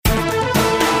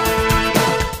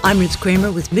I'm Ruth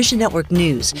Kramer with Mission Network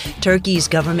News. Turkey's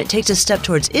government takes a step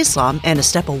towards Islam and a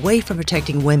step away from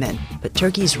protecting women. But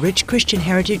Turkey's rich Christian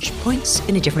heritage points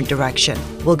in a different direction.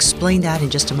 We'll explain that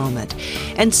in just a moment.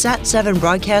 And Sat7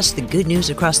 broadcasts the good news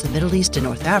across the Middle East and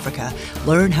North Africa.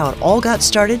 Learn how it all got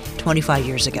started 25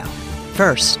 years ago.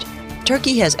 First,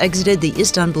 Turkey has exited the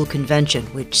Istanbul Convention,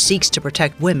 which seeks to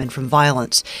protect women from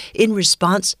violence. In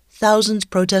response, thousands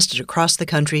protested across the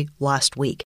country last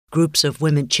week. Groups of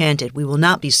women chanted, "We will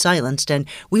not be silenced," and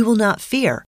 "We will not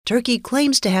fear." Turkey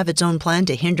claims to have its own plan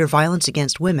to hinder violence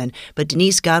against women, but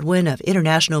Denise Godwin of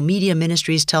International Media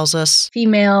Ministries tells us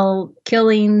female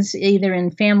killings, either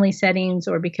in family settings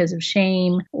or because of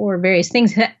shame or various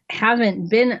things, haven't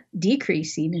been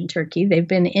decreasing in Turkey. They've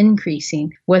been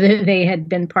increasing, whether they had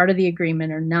been part of the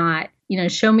agreement or not.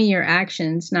 Show me your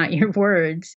actions, not your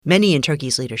words. Many in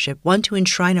Turkey's leadership want to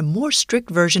enshrine a more strict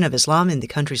version of Islam in the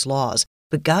country's laws.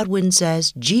 But Godwin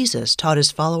says Jesus taught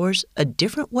his followers a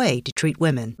different way to treat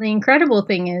women. The incredible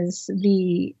thing is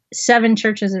the 7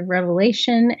 churches of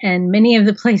Revelation and many of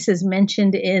the places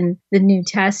mentioned in the New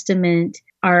Testament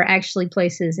are actually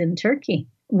places in Turkey.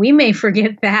 We may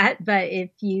forget that, but if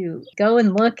you go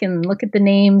and look at the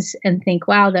names and think,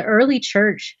 wow, the early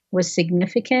church was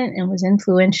significant and was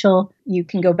influential, you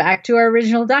can go back to our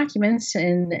original documents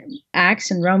in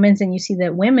Acts and Romans, and you see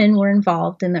that women were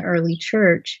involved in the early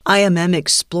church. IMM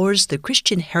explores the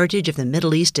Christian heritage of the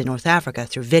Middle East and North Africa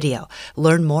through video.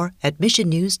 Learn more at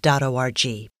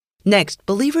missionnews.org. Next,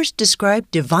 believers describe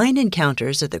divine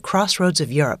encounters at the crossroads of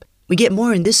Europe. We get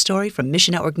more in this story from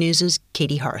Mission Network News'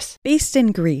 Katie Harth. Based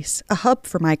in Greece, a hub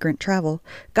for migrant travel,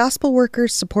 gospel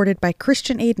workers supported by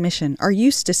Christian Aid Mission are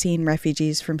used to seeing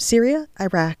refugees from Syria,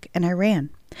 Iraq, and Iran.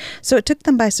 So it took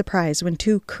them by surprise when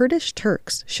 2 Kurdish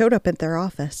Turks showed up at their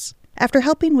office. After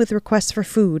helping with requests for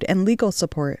food and legal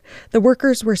support, the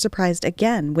workers were surprised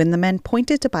again when the men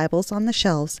pointed to Bibles on the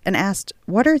shelves and asked,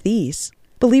 "What are these?"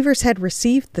 Believers had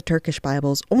received the Turkish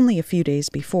Bibles only a few days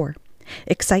before.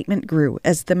 Excitement grew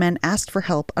as the men asked for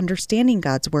help understanding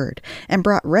God's Word and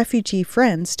brought refugee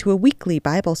friends to a weekly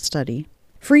Bible study.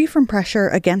 Free from pressure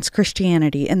against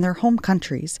Christianity in their home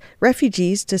countries,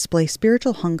 refugees display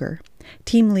spiritual hunger.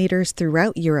 Team leaders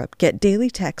throughout Europe get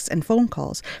daily texts and phone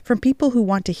calls from people who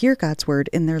want to hear God's Word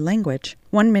in their language.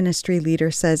 One ministry leader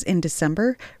says in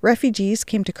December, refugees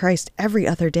came to Christ every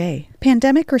other day.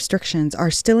 Pandemic restrictions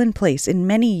are still in place in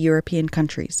many European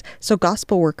countries, so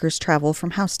gospel workers travel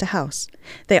from house to house.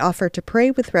 They offer to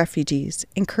pray with refugees,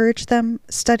 encourage them,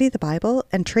 study the Bible,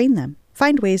 and train them.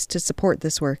 Find ways to support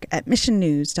this work at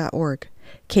missionnews.org.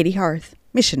 Katie Harth,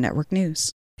 Mission Network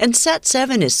News. And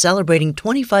Sat7 is celebrating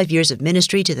 25 years of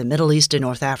ministry to the Middle East and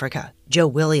North Africa. Joe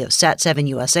Willey of Sat7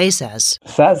 USA says,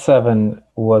 Sat7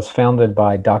 was founded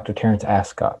by Dr. Terrence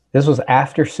Ascott. This was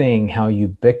after seeing how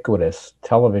ubiquitous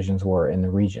televisions were in the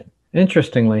region.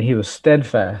 Interestingly, he was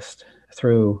steadfast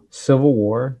through civil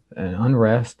war and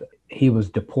unrest. He was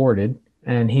deported,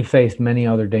 and he faced many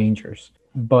other dangers.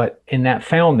 But in that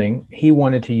founding, he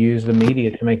wanted to use the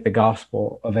media to make the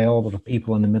gospel available to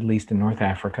people in the Middle East and North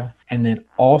Africa, and then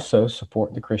also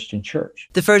support the Christian church.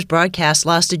 The first broadcast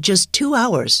lasted just 2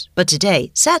 hours, but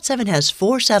today, Sat7 has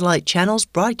 4 satellite channels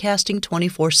broadcasting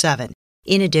 24/7.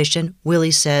 In addition,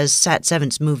 Willie says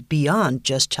Sat7's moved beyond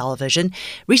just television.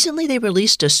 Recently, they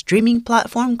released a streaming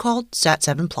platform called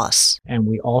Sat7 Plus. And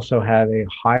we also have a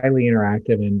highly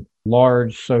interactive and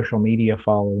large social media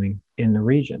following in the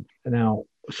region. Now,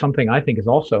 something I think is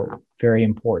also very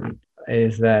important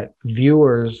is that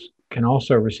viewers can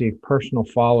also receive personal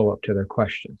follow-up to their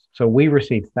questions. So we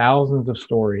receive thousands of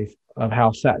stories of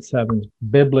how Sat7's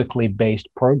biblically based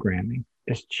programming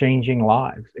is changing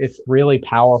lives. It's really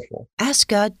powerful. Ask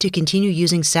God to continue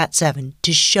using Sat7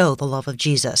 to show the love of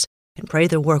Jesus, and pray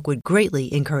their work would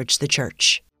greatly encourage the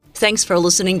church. Thanks for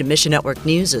listening to Mission Network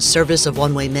News, a service of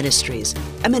One Way Ministries.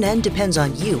 MNN depends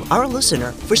on you, our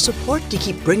listener, for support to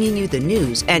keep bringing you the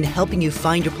news and helping you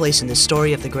find your place in the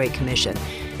story of the Great Commission.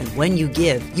 And when you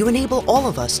give, you enable all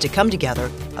of us to come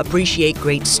together, appreciate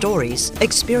great stories,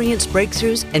 experience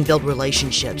breakthroughs, and build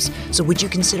relationships. So would you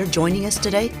consider joining us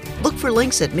today? Look for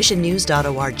links at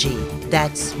missionnews.org.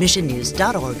 That's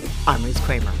missionnews.org. I'm Ruth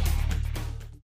Kramer.